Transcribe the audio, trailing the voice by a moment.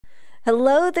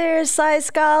Hello there, Sci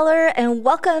Scholar, and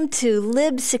welcome to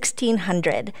Lib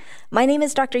 1600. My name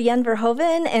is Dr.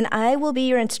 Verhoeven, and I will be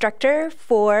your instructor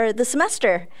for the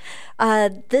semester.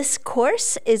 This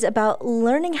course is about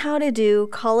learning how to do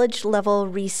college-level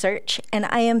research, and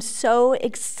I am so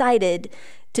excited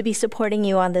to be supporting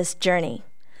you on this journey.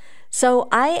 So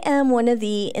I am one of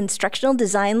the instructional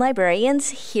design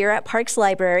librarians here at Parks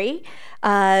Library.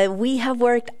 We have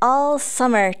worked all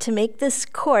summer to make this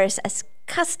course as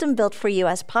custom built for you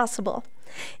as possible.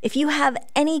 If you have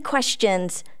any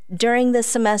questions during the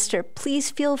semester,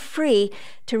 please feel free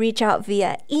to reach out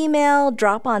via email,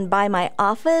 drop on by my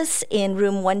office in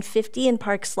room 150 in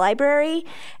Parks Library,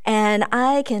 and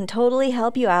I can totally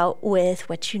help you out with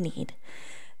what you need.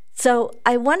 So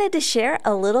I wanted to share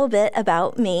a little bit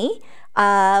about me.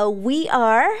 We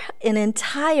are an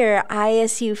entire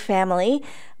ISU family.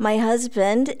 My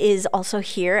husband is also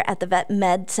here at the Vet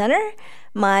Med Center.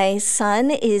 My son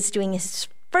is doing his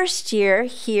first year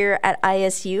here at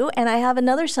ISU, and I have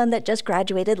another son that just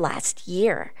graduated last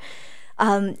year.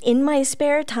 In my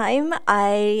spare time,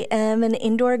 I am an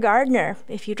indoor gardener.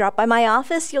 If you drop by my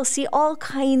office, you'll see all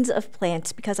kinds of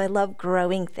plants because I love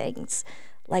growing things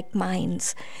like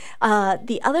mines.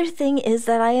 The other thing is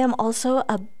that I am also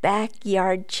a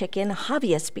backyard chicken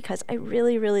hobbyist because I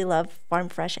really, really love farm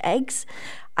fresh eggs.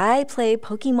 I play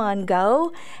Pokemon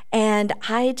Go, and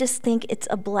I just think it's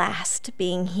a blast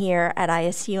being here at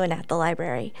ISU and at the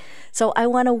library. So I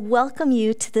want to welcome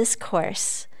you to this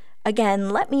course. Again,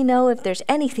 let me know if there's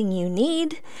anything you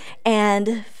need,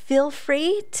 and feel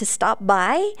free to stop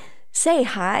by, say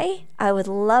hi. I would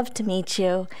love to meet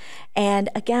you. And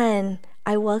again,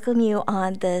 I welcome you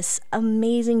on this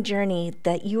amazing journey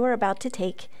that you are about to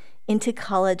take into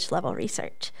college-level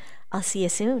research. I'll see you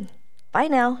soon. Bye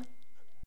now.